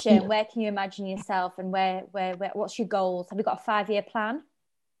progression, where can you imagine yourself, and where what's your goals? Have you got a 5-year plan?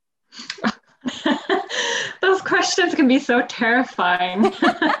 Those questions can be so terrifying. In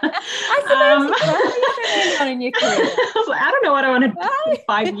your career? I don't know what I want to do in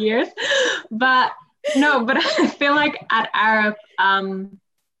 5 years, but I feel like at Arup,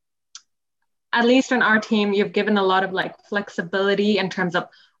 at least on our team, you've given a lot of like flexibility in terms of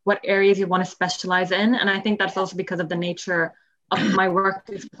what areas you want to specialize in. And I think that's also because of the nature of my work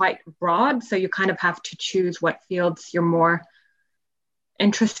is quite broad. So you kind of have to choose what fields you're more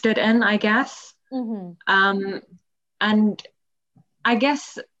interested in, I guess. And I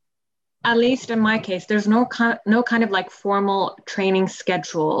guess, at least in my case, there's no kind of like formal training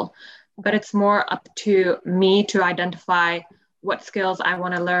schedule, but it's more up to me to identify what skills I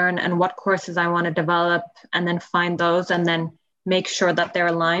want to learn and what courses I want to develop, and then find those and then make sure that they're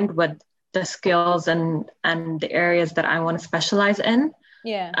aligned with the skills and the areas that I want to specialize in.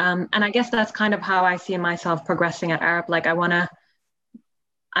 And I guess that's kind of how I see myself progressing at Arup. Like I want to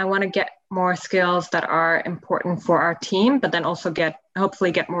get more skills that are important for our team, but then also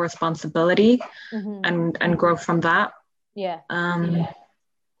hopefully get more responsibility and grow from that. Because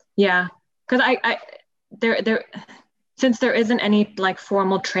there since there isn't any like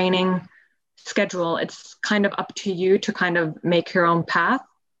formal training schedule, it's kind of up to you to kind of make your own path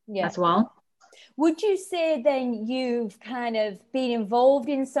as well. Would you say then you've kind of been involved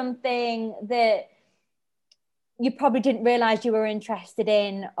in something that you probably didn't realize you were interested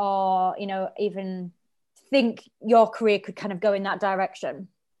in, or, you know, even think your career could kind of go in that direction?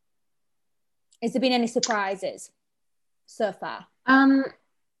 Has there been any surprises so far?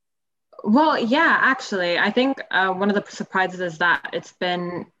 Well, yeah, actually, I think one of the surprises is that it's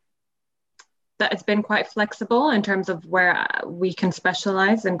been quite flexible in terms of where we can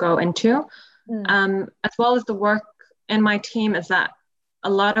specialize and go into, as well as the work in my team is that a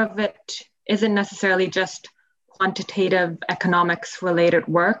lot of it isn't necessarily just quantitative economics related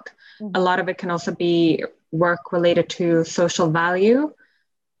work. A lot of it can also be work related to social value.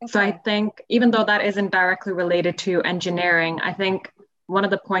 So I think even though that isn't directly related to engineering, I think one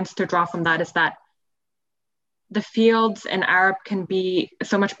of the points to draw from that is that the fields in Arup can be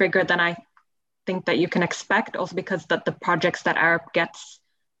so much bigger than I think that you can expect, also because that the projects that Arup gets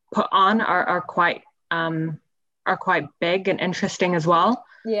put on are quite big and interesting as well.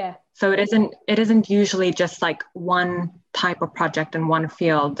 So it isn't usually just like one type of project in one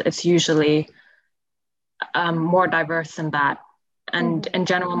field. It's usually more diverse than that. And in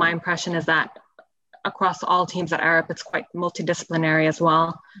general, my impression is that across all teams at Arup, it's quite multidisciplinary as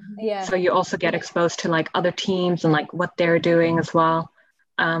well. So you also get exposed to like other teams and like what they're doing as well.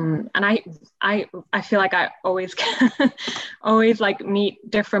 And I feel like I always like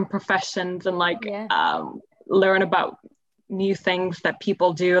meet different professions and like learn about new things that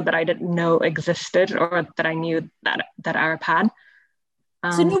people do that I didn't know existed or that I knew that Arup had.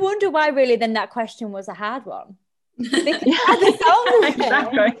 So no wonder why really then that question was a hard one. Exactly.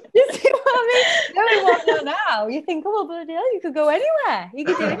 You see what I mean? No one wants to know now. You think, oh, bloody hell, you could go anywhere. You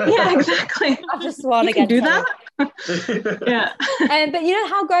could do it. Yeah, exactly. I just want to do that. Yeah. But you know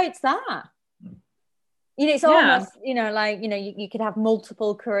how great's that? You know, it's almost, you know, like, you know, you could have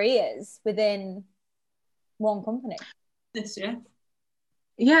multiple careers within one company. This year.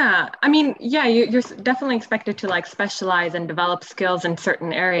 Yeah, I mean, yeah, you're definitely expected to like specialize and develop skills in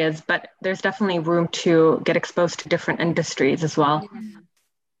certain areas, but there's definitely room to get exposed to different industries as well.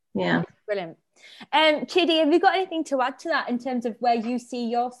 Yeah. Brilliant. Chidi, have you got anything to add to that in terms of where you see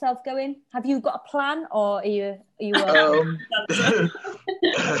yourself going? Have you got a plan, or are you yeah,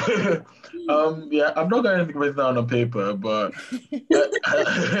 I'm not going to write down on paper, but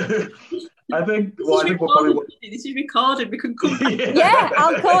I think we'll probably. This is recorded. We could come back. Yeah,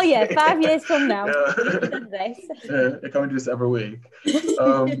 I'll call you 5 years from now. Can we do this every week?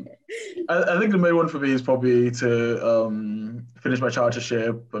 I think the main one for me is probably to finish my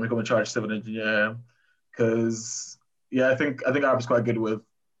chartership and become a chartered civil engineer, because I think Arup is quite good with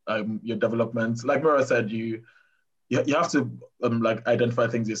your development. Like Mira said, you have to like identify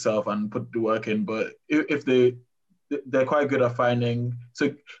things yourself and put the work in. But if the they're quite good at finding.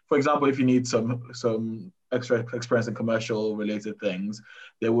 So, for example, if you need some extra experience in commercial related things,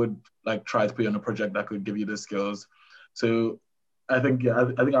 they would like try to put you on a project that could give you the skills. So, I think I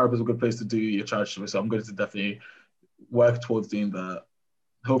think Arab is a good place to do your charge. So I'm going to definitely work towards doing that.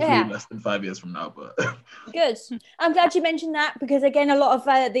 Hopefully less than 5 years from now, but good. I'm glad you mentioned that, because again, a lot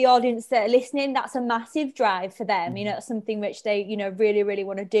of the audience that are listening, that's a massive drive for them. You know, it's something which they, you know, really, really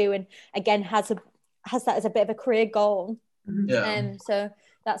want to do, and again has that as a bit of a career goal. Yeah. So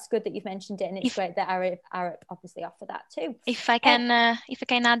that's good that you've mentioned it, and it's great that Arab obviously offer that too. If I can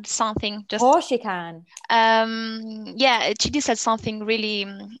add something, just of course you can. Yeah, Chidi said something really,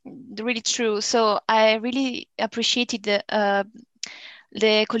 really true. So I really appreciated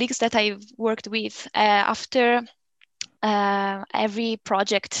the colleagues that I've worked with. After every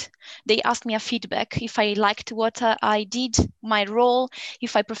project, they asked me a feedback if I liked what I did, my role,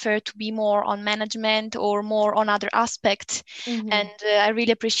 if I prefer to be more on management or more on other aspects. And I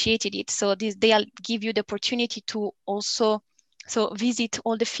really appreciated it. So they'll give you the opportunity to also visit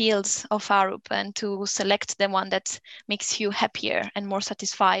all the fields of Arup and to select the one that makes you happier and more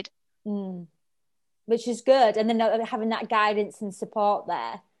satisfied. Which is good. And then having that guidance and support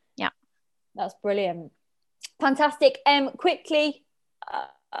there. Yeah. That's brilliant. Fantastic. Quickly,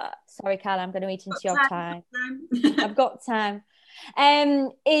 sorry, Carla, I'm going to eat into your time. I've got time.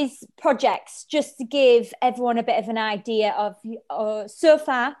 Is projects, just to give everyone a bit of an idea of so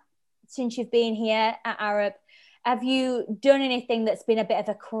far, since you've been here at Arup, have you done anything that's been a bit of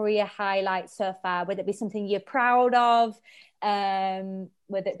a career highlight so far? Whether it be something you're proud of,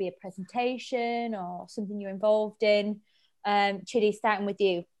 whether it be a presentation or something you're involved in. Chidi, starting with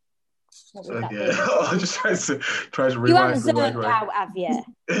you. What would that be? I'll just try to rewind. You haven't zoned out, have you?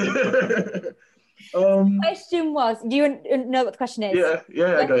 Question was, do you know what the question is?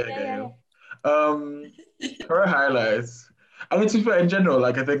 Yeah. I got it. Career highlights. I mean, to be fair, in general,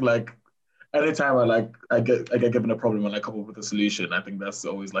 like I think like anytime I get given a problem and I come up with a solution, I think that's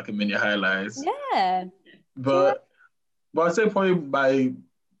always like a mini highlight. Yeah. But I'd say probably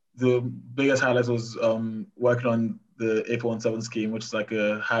the biggest highlight was working on the A417 scheme, which is like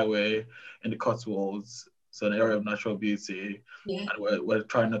a highway in the Cotswolds, so an area of natural beauty, and we're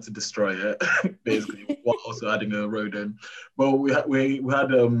trying not to destroy it, basically, while also adding a road in. But we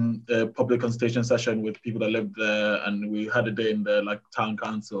had a public consultation session with people that lived there, and we had a day in the like town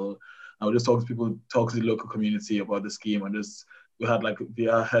council, and we just talk to the local community about the scheme, and we had like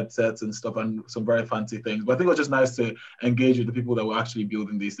VR headsets and stuff and some very fancy things. But I think it was just nice to engage with the people that were actually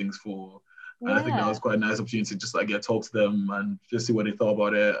building these things for. And I think that was quite a nice opportunity to just like talk to them and just see what they thought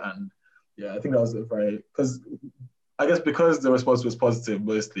about it. And yeah, I think that was because the response was positive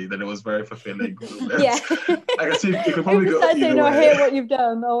mostly, that it was very fulfilling. Yeah. I can see you could probably go either way. Hear what you've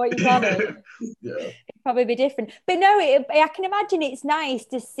done or what you've done. Yeah. It'd probably be different. But no, I can imagine it's nice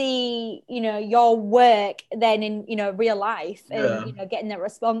to see, you know, your work then in, you know, real life and, you know, getting that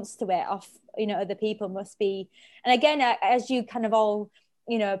response to it off, you know, other people must be. And again, as you kind of all,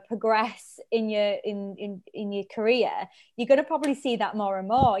 you know, progress in your career, you're going to probably see that more and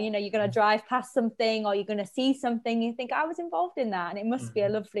more. You know, you're going to drive past something or you're going to see something, you think, I was involved in that, and it must be a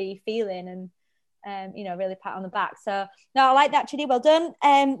lovely feeling and you know, really pat on the back. So no, I like that, Chidi, well done.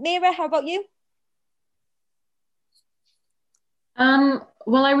 Mira, how about you?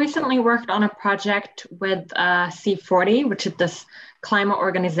 Well, I recently worked on a project with C40, which is this climate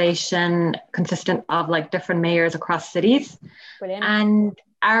organization consistent of like different mayors across cities. Brilliant. And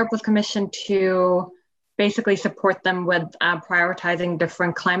Arup was commissioned to basically support them with prioritizing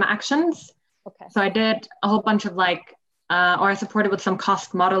different climate actions. Okay. So I did a whole bunch of I supported with some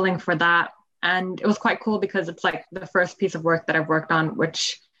cost modeling for that. And it was quite cool because it's like the first piece of work that I've worked on,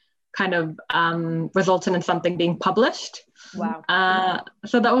 which kind of resulted in something being published. Wow.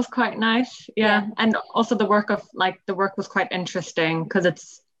 So that was quite nice. Yeah. And also the work was quite interesting because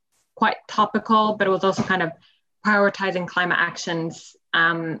it's quite topical, but it was also kind of prioritizing climate actions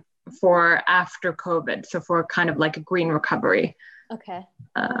for after COVID. So for kind of like a green recovery. Okay.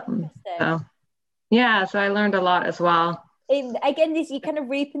 So I learned a lot as well. Again, you're kind of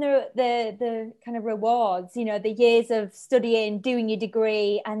reaping the kind of rewards, you know, the years of studying, doing your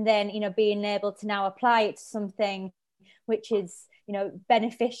degree, and then, you know, being able to now apply it to something which is, you know,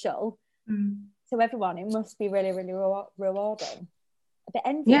 beneficial to everyone. It must be really, really rewarding. A bit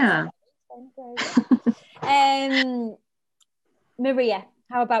envious. Yeah. Maria,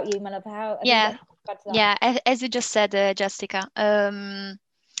 how about you, my love? As you just said, Jessica.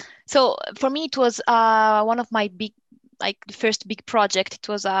 So for me, it was one of my like the first big project. It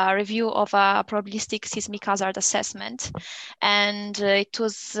was a review of a probabilistic seismic hazard assessment, and it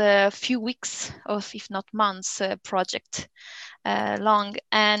was a few weeks of, if not months, project long.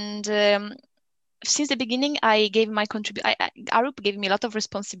 And since the beginning, I gave my contribution. Arup gave me a lot of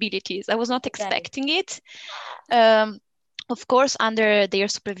responsibilities. I was not expecting it. Of course, under their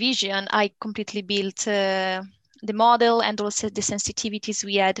supervision, I completely built the model and also the sensitivities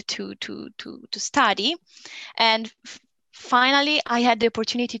we had to study. And finally, I had the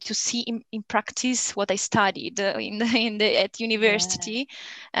opportunity to see in practice what I studied at university.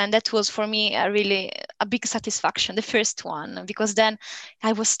 And that was for me a big satisfaction, the first one, because then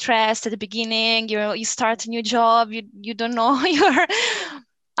I was stressed at the beginning. You start a new job, you don't know,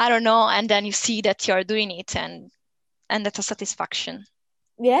 I don't know, and then you see that you're doing it, and that's a satisfaction.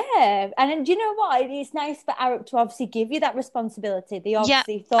 Yeah, and do you know what? It's nice for Arup to obviously give you that responsibility. They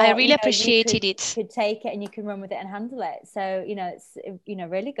obviously thought, I really appreciated you could take it and you can run with it and handle it. So it's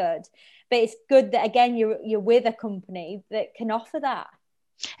really good. But it's good that again you're with a company that can offer that.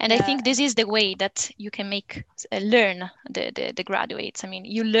 And I think this is the way that you can make learn the graduates. I mean,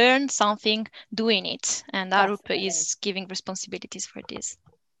 you learn something doing it, and Arup is giving responsibilities for this.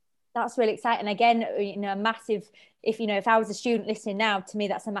 That's really exciting. Again, a massive. If I was a student listening now, to me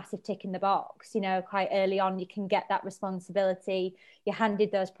that's a massive tick in the box. Quite early on, you can get that responsibility. You're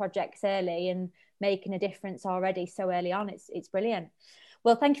handed those projects early and making a difference already so early on. It's brilliant.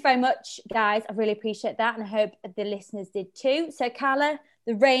 Well, thank you very much, guys. I really appreciate that, and I hope the listeners did too. So, Carla,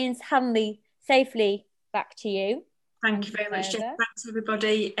 the reins safely back to you. Thank you very much, Jess. Thanks,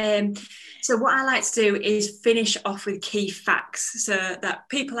 everybody. So what I like to do is finish off with key facts so that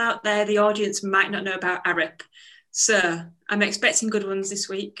people out there, the audience, might not know about Arup. So I'm expecting good ones this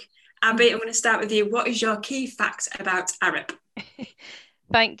week. Abby, I'm going to start with you. What is your key fact about Arup?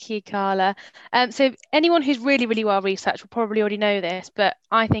 Thank you, Carla. So anyone who's really, really well researched will probably already know this, but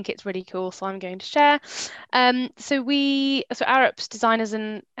I think it's really cool, so I'm going to share. So Arup's designers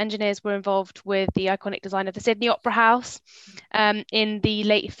and engineers were involved with the iconic design of the Sydney Opera House in the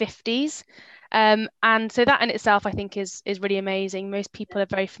late 50s. And so that in itself, I think, is really amazing. Most people are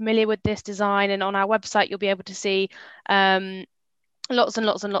very familiar with this design, and on our website, you'll be able to see lots and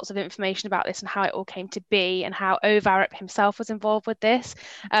lots and lots of information about this and how it all came to be, and how Ove Arup himself was involved with this.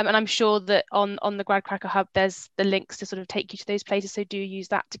 And I'm sure that on the GradCracker Hub, there's the links to sort of take you to those places, so do use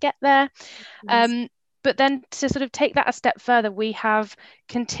that to get there. Yes. But then to sort of take that a step further, we have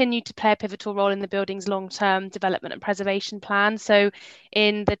continued to play a pivotal role in the building's long-term development and preservation plan. So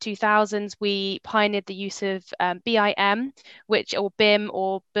in the 2000s, we pioneered the use of BIM, or BIM,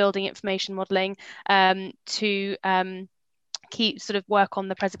 or Building Information Modelling, to keep sort of work on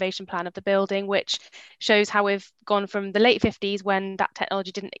the preservation plan of the building, which shows how we've gone from the late 50s, when that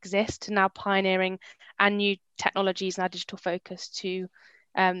technology didn't exist, to now pioneering our new technologies and our digital focus to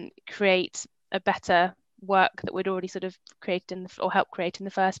create a better work that we'd already sort of created or helped create in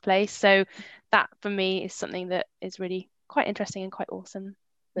the first place. So that for me is something that is really quite interesting and quite awesome.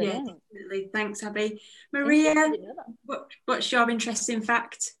 Brilliant. Yeah, definitely. Thanks, Abby. Maria, what's your interesting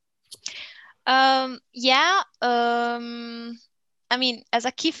fact? I mean, as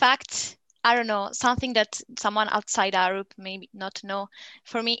a key fact, I don't know, something that someone outside Arup may not know.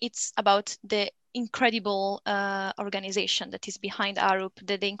 For me, it's about the incredible organization that is behind Arup,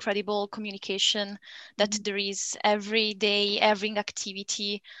 the incredible communication that there is every day, every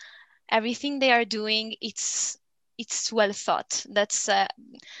activity, everything they are doing. It's well thought. That's I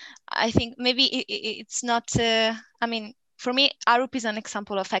think maybe it's not. I mean, for me, Arup is an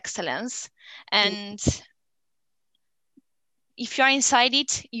example of excellence, and if you are inside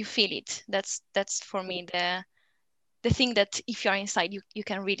it, you feel it. That's for me the thing that if you are inside, you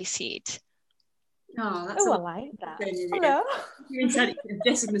can really see it. Oh, that's I like that. Hello. You're inside it.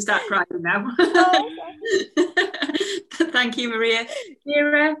 Jessica's going to start crying now. Thank you, Maria.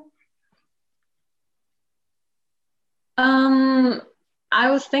 Nira? I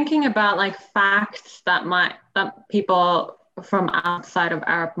was thinking about like facts that people from outside of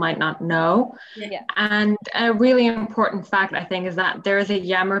Arup might not know. Yeah. And a really important fact, I think, is that there is a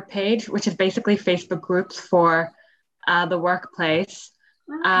Yammer page, which is basically Facebook groups for the workplace.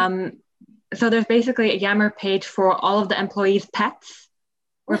 Okay. So there's basically a Yammer page for all of the employees' pets,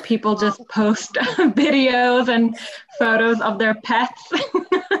 where people just post videos and photos of their pets, which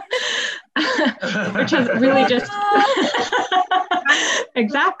is really just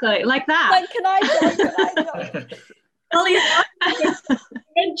exactly like that. Like, can I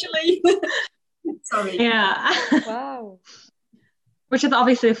eventually. Sorry. Yeah. Wow. Which has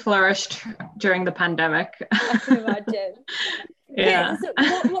obviously flourished during the pandemic. I can imagine. Yeah. So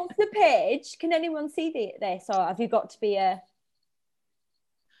what's the page? Can anyone see this, or have you got to be a?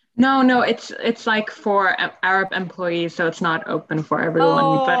 No, it's like for Arab employees, so it's not open for everyone.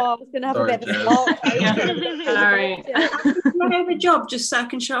 Oh, But I was going to have Sorry, a bit of a Jess. small Yeah. Sorry. Can I have a job just so I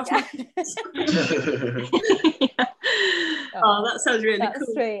can show off my Oh, that sounds really That's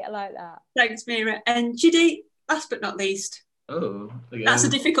cool. sweet. I like that. Thanks, Mira. And Chidi, last but not least. Oh, okay. That's a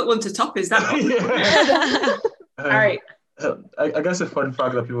difficult one to top, is that one? All right. I guess a fun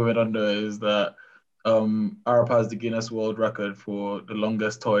fact that people may not know is that Arab has the Guinness World Record for the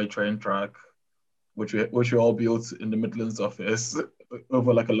longest toy train track, which we all built in the Midlands office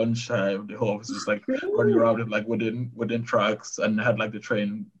over like a lunchtime. The whole office was like running around with like wooden tracks and had like the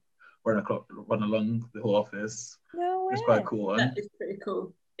train run along the whole office. No way. It's quite cool. That is pretty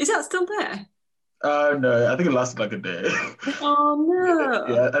cool. Is that still there? No, I think it lasted like a day. Oh no.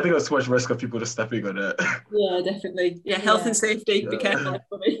 Yeah, I think it was too much risk of people just stepping on it. Yeah, definitely. Yeah, health and safety. Be Yeah. careful,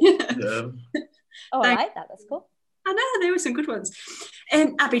 everybody. Yeah. Oh, I like that. That's cool. I know there were some good ones.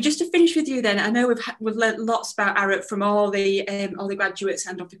 Abby, just to finish with you, then I know we've learned lots about Arup from all the graduates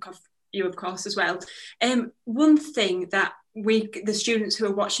and of you, of course, as well. One thing that the students who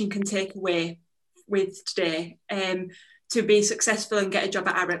are watching can take away with today, to be successful and get a job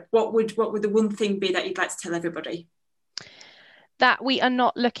at Arup, what would the one thing be that you'd like to tell everybody? That we are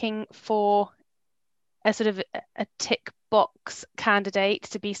not looking for a sort of a tick box candidate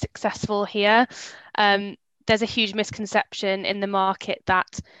to be successful here. There's a huge misconception in the market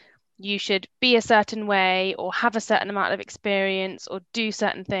that you should be a certain way or have a certain amount of experience or do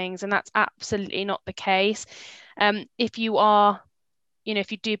certain things, and that's absolutely not the case. If you are,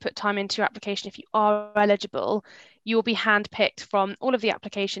 if you do put time into your application, if you are eligible, you will be handpicked from all of the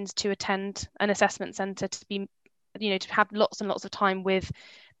applications to attend an assessment centre, to be, to have lots and lots of time with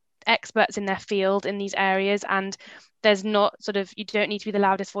experts in their field in these areas. And there's not you don't need to be the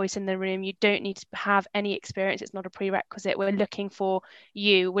loudest voice in the room. You don't need to have any experience. It's not a prerequisite. We're looking for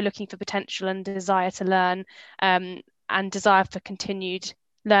we're looking for potential and desire to learn, and desire for continued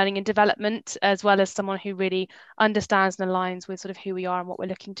learning and development, as well as someone who really understands and aligns with sort of who we are and what we're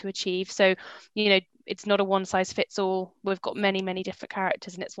looking to achieve. So, it's not a one size fits all. We've got many, many different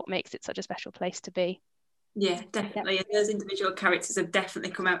characters, and it's what makes it such a special place to be. Yeah, definitely. And those individual characters have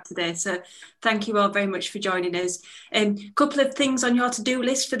definitely come out today. So thank you all very much for joining us. A couple of things on your to-do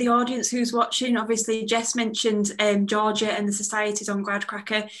list for the audience who's watching. Obviously, Jess mentioned Georgia and the societies on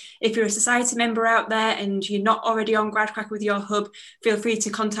GradCracker. If you're a society member out there and you're not already on GradCracker with your hub, feel free to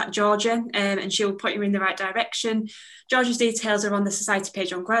contact Georgia, and she'll point you in the right direction. Georgia's details are on the society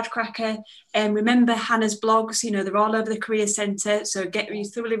page on GradCracker. And remember Hannah's blogs, they're all over the Career Centre. So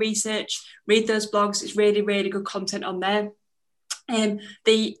thoroughly research, read those blogs. It's really, really good content on there.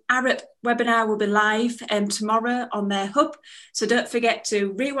 The Arup webinar will be live tomorrow on their hub. So don't forget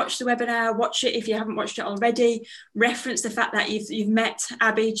to rewatch the webinar, watch it if you haven't watched it already, reference the fact that you've met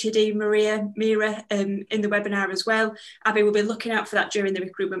Abby, Chidi, Mira in the webinar as well. Abby will be looking out for that during the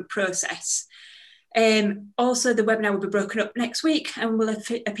recruitment process. Also, the webinar will be broken up next week and will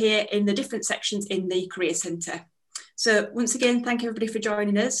appear in the different sections in the Career Centre. So once again, thank you everybody for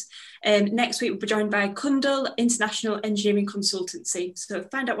joining us. Next week, we'll be joined by Kundal International Engineering Consultancy. So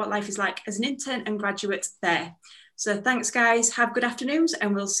find out what life is like as an intern and graduate there. So thanks, guys. Have good afternoons,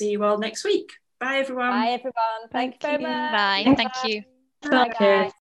 and we'll see you all next week. Bye, everyone. Bye, everyone. Thank you very much. Bye. Thank you. Bye, guys.